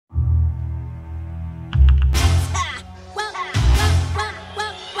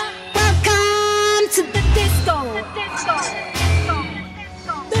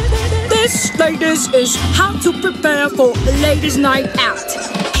ladies, is how to prepare for a ladies' night out.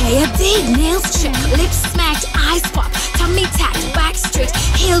 Hair did, nails check, lips smacked, eyes pop, tummy tapped, back straight,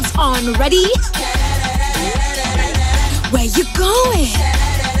 heels on, ready? Where you going?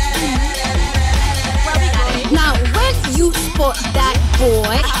 Now when you spot that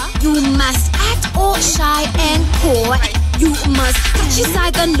boy, you must act all shy and coy. You must touch his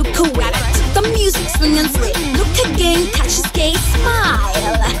side and look away. The music swing and sway. Look again, catch his gaze, smile.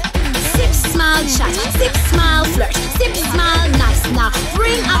 Sip, smile, chat, sip, smile, flirt, sip, smile, nice. Now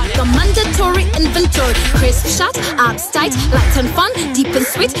bring up the mandatory inventory. Crisp shot, abs tight, light and fun, deep and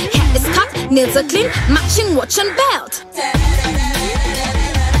sweet. Hair is cut, nails are clean, matching watch and belt.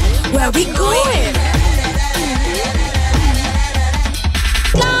 Where we going?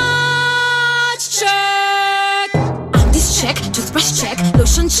 Let's check. Undies check, toothbrush check,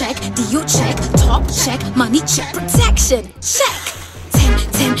 lotion check, deo check, top check, money check, protection check. 10,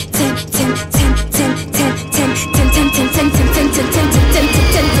 10, 10, 10, 10, 10, 10, 10, 10, 10, 10, 10, 10, 10, 10, 10,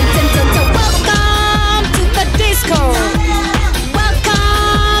 10, 10. Welcome to the disco.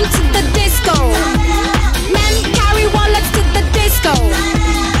 Welcome to the disco. Men carry wallets to the disco.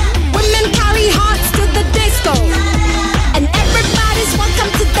 Women carry hearts to the disco. And everybody's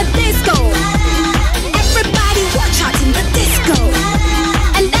welcome to the disco. Everybody watch out in the disco.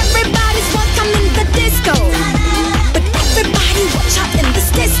 And everybody's welcome in the disco. But everybody watch out in this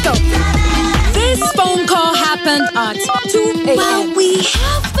disco. This phone call happened at 2 a.m. Well, we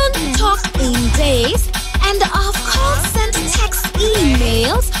haven't talked in days, and of course sent text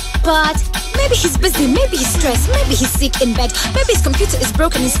emails, but maybe he's busy, maybe he's stressed, maybe he's sick in bed, maybe his computer is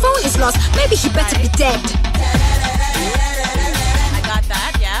broken, his phone is lost, maybe he better be dead. I got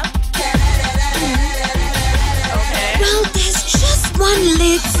that, yeah. Okay. Well, there's just one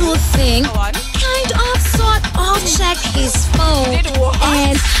little thing. Go on. Kind of, sort of, check his phone. Did what?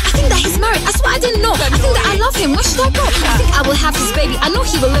 And I think that he's married. I swear I didn't know. I think that I love him. Where should I go? I think I will have his baby. I know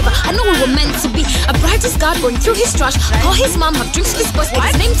he will live. I know we were meant to be. A bright as God going through his trash. Call his mom, have drinks with his boss. Get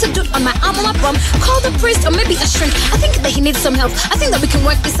his name to do on my arm or my bum. Call the priest or maybe a shrink. I think that he needs some help. I think that we can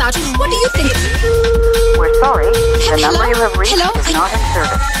work this out. What do you think? We're sorry. The Hello? number you have reached Hello? is not in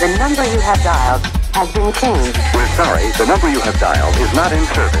service. The number you have dialed has been changed. We're sorry, the number you have dialed is not in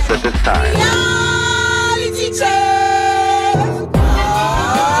service at this time. Reality check.